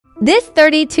This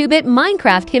 32-bit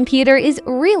Minecraft computer is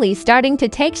really starting to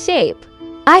take shape.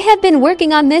 I have been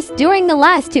working on this during the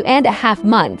last 2.5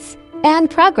 months, and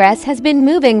progress has been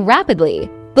moving rapidly.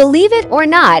 Believe it or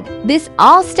not, this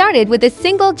all started with a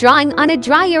single drawing on a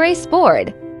dry erase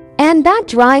board. And that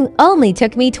drawing only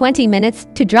took me 20 minutes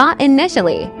to draw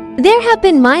initially. There have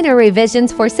been minor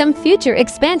revisions for some future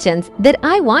expansions that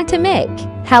I want to make.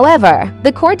 However,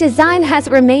 the core design has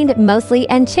remained mostly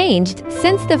unchanged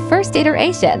since the first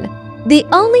iteration. The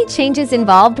only changes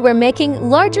involved were making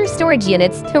larger storage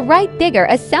units to write bigger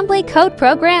assembly code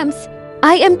programs.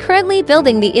 I am currently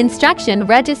building the instruction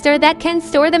register that can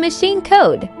store the machine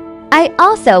code. I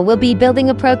also will be building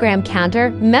a program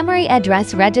counter, memory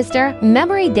address register,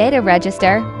 memory data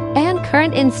register, and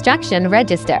current instruction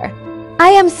register. I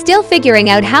am still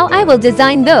figuring out how I will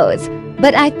design those,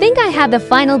 but I think I have the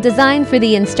final design for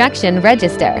the instruction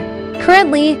register.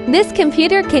 Currently, this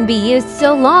computer can be used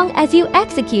so long as you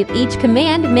execute each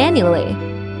command manually.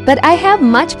 But I have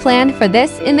much planned for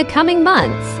this in the coming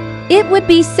months. It would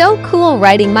be so cool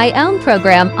writing my own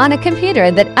program on a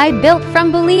computer that I built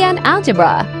from Boolean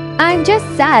algebra. I'm just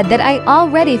sad that I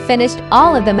already finished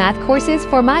all of the math courses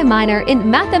for my minor in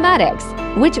mathematics,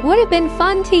 which would have been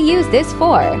fun to use this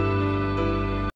for.